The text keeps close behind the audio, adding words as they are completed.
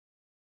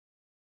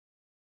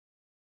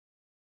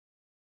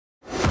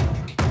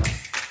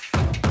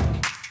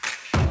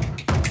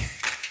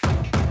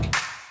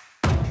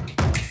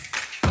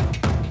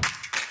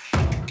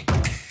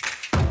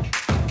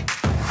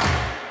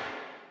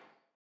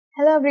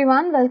Hello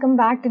everyone, welcome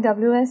back to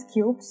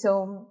WsCube.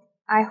 So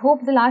I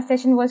hope the last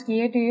session was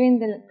clear to you. In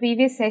the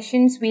previous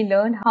sessions we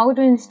learned how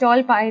to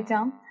install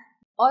PyCharm.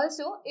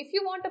 Also, if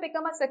you want to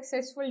become a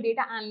successful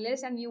data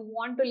analyst and you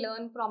want to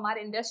learn from our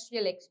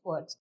industrial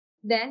experts,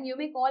 then you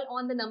may call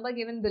on the number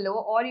given below,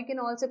 or you can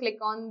also click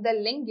on the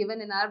link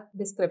given in our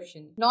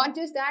description. Not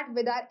just that,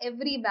 with our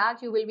every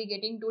batch you will be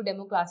getting 2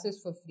 demo classes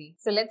for free.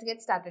 So let's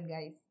get started,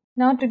 guys.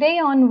 Now today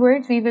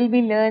onwards we will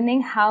be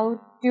learning how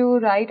to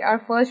write our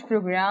first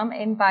program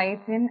in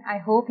Python. I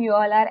hope you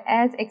all are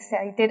as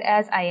excited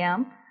as I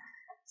am.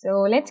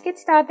 So let's get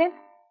started.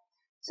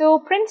 So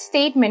print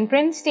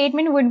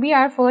statement would be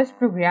our first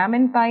program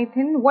in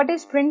Python. What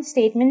is print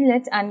statement?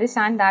 Let's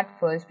understand that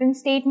first. Print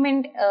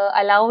statement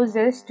allows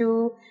us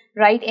to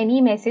write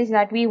any message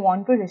that we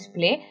want to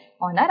display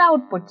on our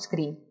output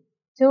screen.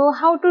 So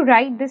how to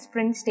write this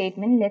print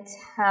statement? Let's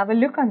have a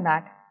look on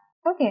that.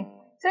 Okay.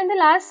 So in the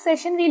last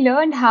session we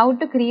learned how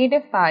to create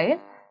a file.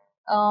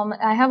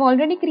 I have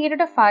already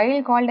created a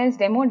file called as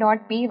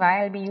demo.py.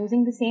 I'll be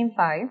using the same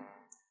file.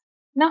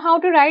 Now how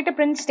to write a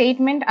print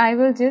statement? I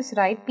will just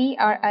write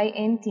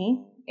print.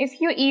 If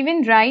you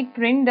even write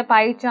print, the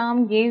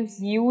PyCharm gives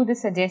you the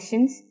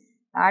suggestions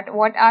that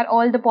what are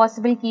all the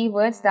possible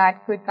keywords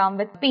that could come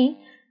with p.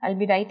 I'll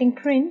be writing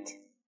print.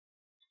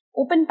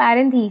 Open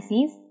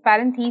parentheses.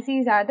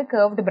 Parentheses are the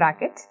curved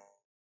brackets.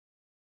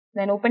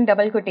 Then open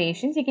double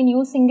quotations. You can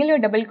use single or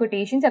double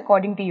quotations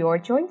according to your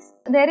choice.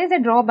 There is a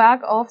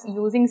drawback of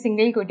using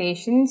single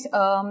quotations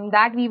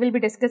that we will be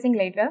discussing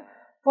later.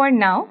 For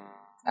now,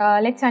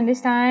 let's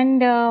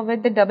understand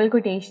with the double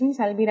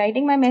quotations. I'll be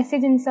writing my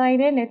message inside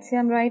it. Let's say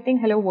I'm writing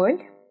hello world.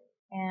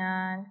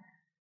 And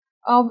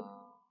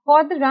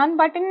for the run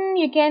button,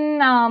 you can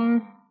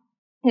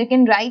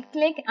right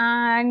click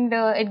and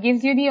it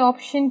gives you the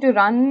option to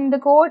run the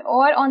code,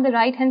 or on the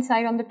right hand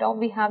side on the top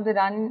we have the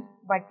run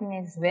button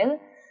as well.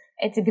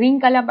 It's a green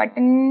color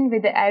button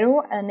with the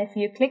arrow, and if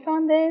you click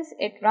on this,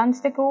 it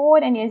runs the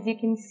code, and as you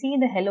can see,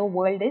 the hello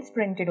world is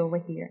printed over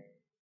here.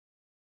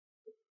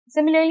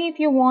 Similarly, if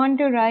you want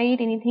to write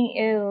anything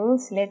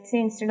else, let's say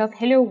instead of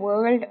hello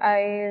world,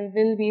 I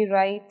will be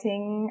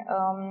writing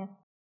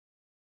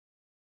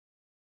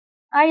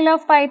I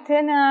love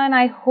Python, and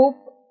I hope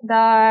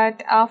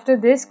that after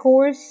this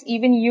course,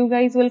 even you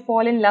guys will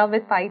fall in love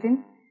with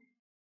Python.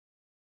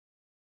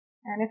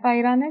 And if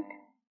I run it,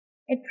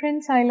 it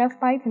prints I love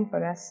Python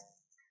for us.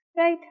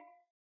 Right.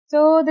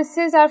 So this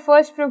is our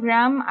first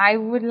program. I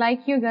would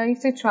like you guys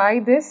to try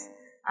this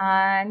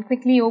and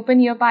quickly open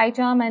your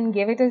PyCharm and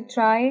give it a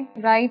try.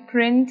 Write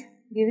print,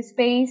 give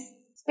space.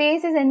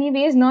 Space is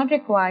anyways not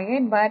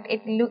required, but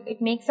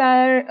it makes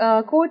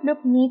our code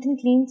look neat and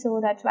clean, so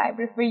that's why I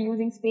prefer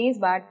using space,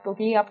 but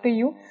totally up to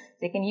you.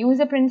 So you can use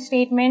a print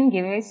statement,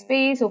 give it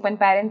space, open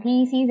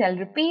parentheses. I'll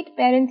repeat,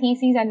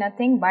 parentheses are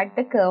nothing but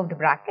the curved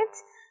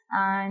brackets.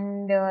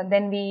 And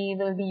then we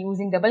will be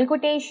using double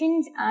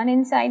quotations, and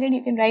inside it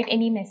you can write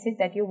any message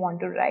that you want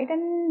to write,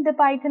 and the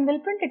Python will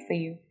print it for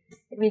you.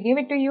 It will give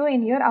it to you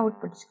in your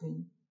output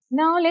screen.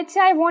 Now let's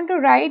say I want to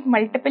write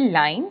multiple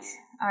lines.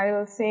 I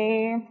will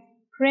say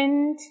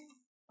print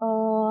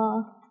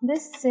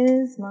this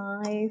is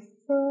my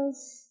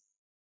first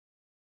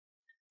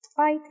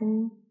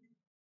Python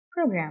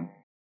program.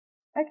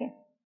 Okay.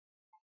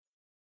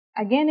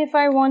 Again, if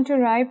I want to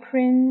write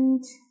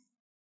print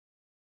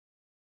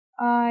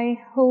I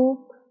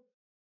hope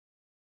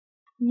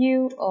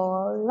you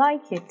all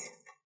like it.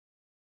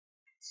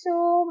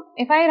 So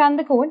if I run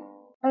the code,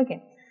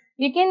 okay,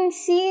 you can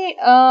see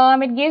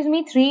it gives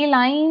me 3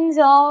 lines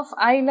of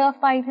I love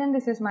Python.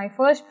 This is my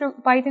first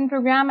Python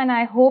program and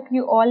I hope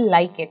you all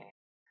like it.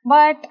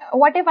 But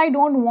what if I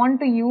don't want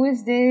to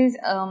use this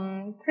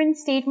print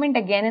statement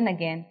again and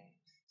again?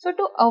 So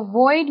to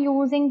avoid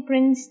using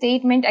print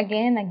statement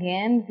again and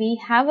again,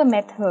 we have a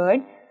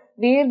method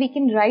where we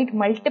can write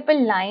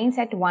multiple lines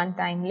at one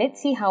time.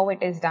 Let's see how it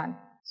is done.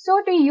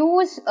 So to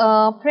use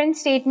print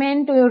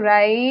statement to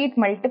write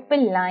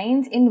multiple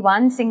lines in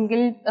one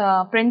single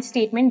print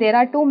statement, there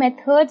are 2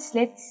 methods.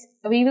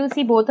 We will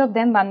see both of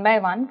them one by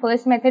one.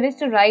 First method is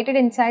to write it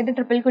inside the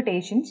triple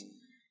quotations,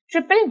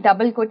 triple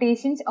double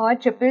quotations, or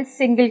triple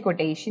single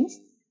quotations.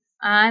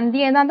 And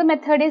the another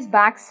method is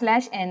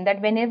 \n,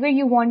 that whenever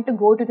you want to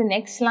go to the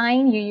next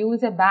line, you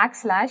use a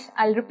 \.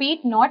 I'll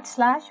repeat, not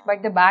slash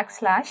but the \.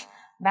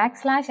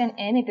 and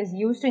n, it is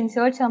used to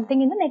insert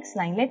something in the next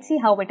line. Let's see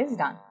how it is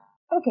done.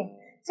 Okay,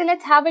 so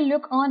let's have a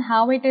look on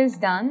how it is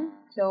done.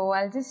 So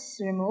I'll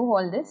just remove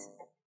all this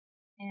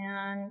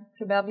and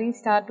probably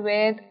start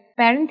with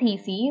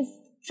parentheses,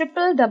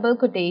 triple double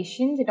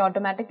quotations. It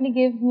automatically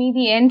gives me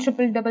the n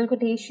triple double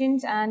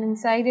quotations, and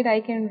inside it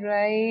I can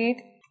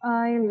write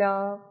I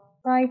love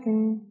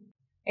Python.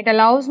 It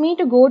allows me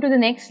to go to the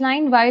next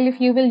line, while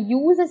if you will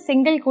use a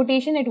single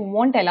quotation, it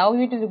won't allow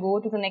you to go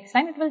to the next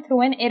line. It will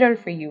throw an error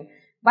for you.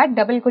 But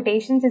double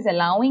quotations is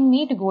allowing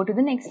me to go to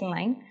the next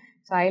line.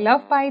 So I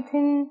love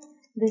Python.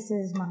 This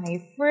is my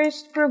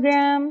first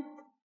program.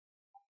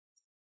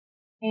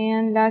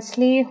 And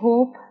lastly,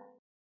 hope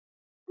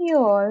you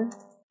all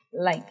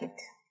like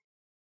it.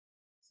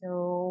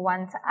 So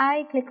once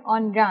I click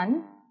on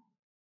run,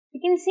 you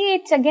can see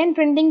it's again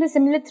printing the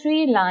similar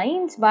 3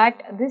 lines,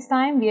 but this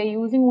time we are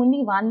using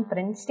only one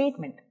print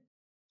statement.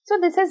 So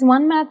this is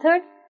one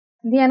method.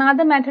 The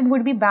another method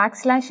would be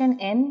backslash and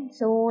n.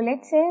 So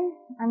let's say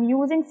I'm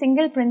using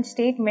single print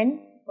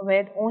statement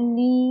with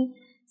only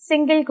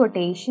single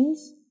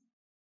quotations.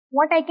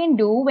 What I can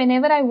do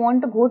whenever I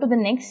want to go to the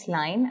next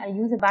line, I'll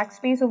use a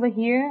backspace over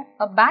here,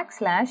 a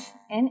backslash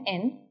and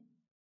n.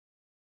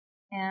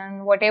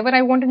 And whatever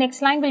I want to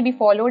next line will be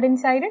followed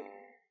inside it.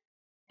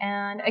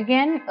 And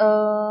again,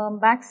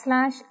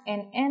 backslash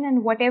and n,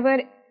 and whatever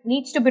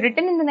needs to be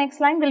written in the next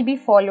line will be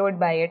followed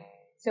by it.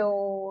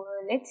 So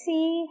let's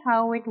see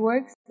how it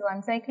works.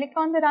 Once I click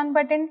on the run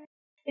button,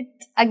 it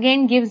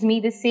again gives me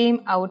the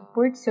same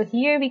output. So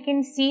here we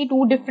can see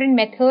 2 different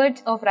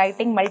methods of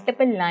writing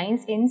multiple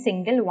lines in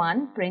single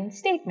one print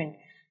statement.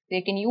 So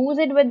you can use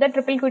it with the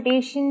triple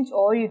quotations,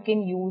 or you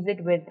can use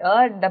it with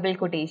double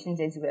quotations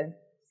as well.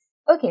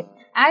 Okay,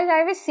 as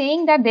I was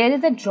saying that there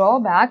is a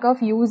drawback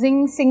of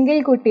using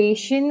single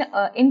quotation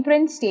in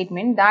print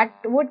statement that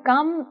would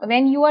come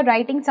when you are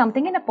writing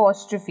something in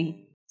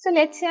apostrophe. So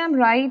let's say I'm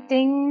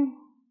writing,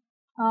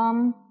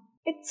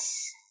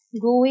 it's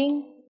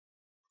going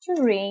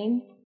to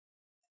rain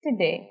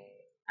today.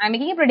 I'm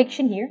making a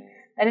prediction here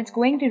that it's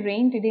going to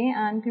rain today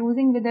and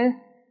closing with a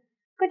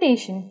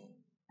quotation.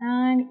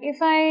 And if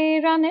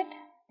I run it,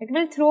 it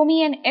will throw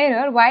me an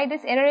error. Why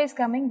this error is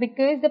coming?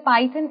 Because the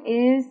Python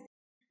is,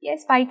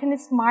 yes, Python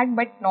is smart,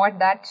 but not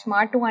that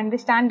smart to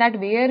understand that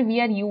where we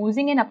are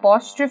using an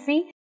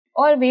apostrophe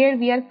or where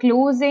we are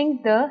closing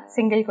the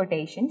single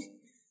quotations.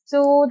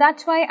 So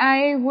that's why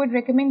I would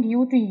recommend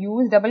you to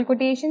use double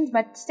quotations,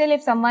 but still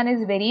if someone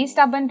is very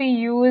stubborn to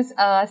use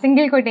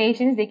single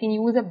quotations, they can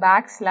use a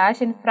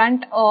backslash in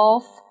front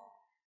of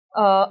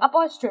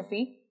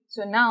apostrophe.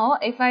 So now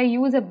if I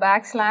use a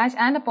backslash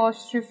and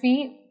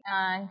apostrophe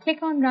and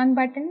click on run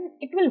button,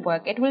 it will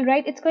work. It will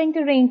write it's going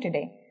to rain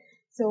today.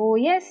 So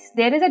yes,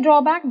 there is a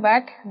drawback,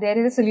 but there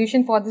is a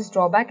solution for this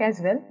drawback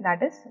as well.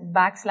 That is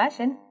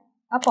backslash and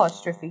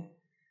apostrophe.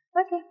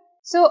 Okay.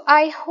 So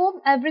I hope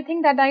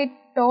everything that I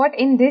taught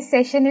in this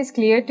session is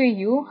clear to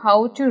you.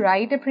 How to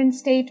write a print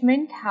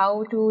statement,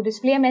 how to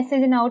display a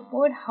message in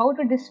output, how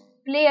to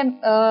display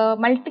a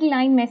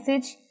multi-line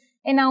message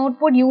in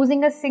output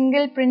using a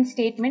single print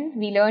statement.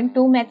 We learned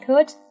 2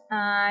 methods,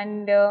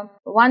 and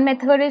one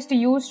method is to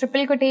use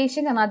triple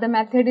quotation, another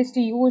method is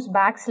to use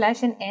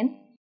backslash and n.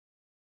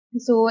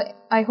 So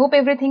I hope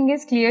everything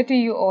is clear to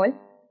you all,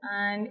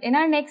 and in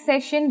our next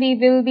session we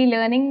will be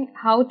learning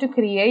how to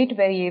create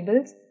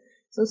variables.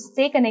 So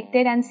stay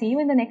connected and see you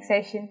in the next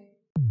session.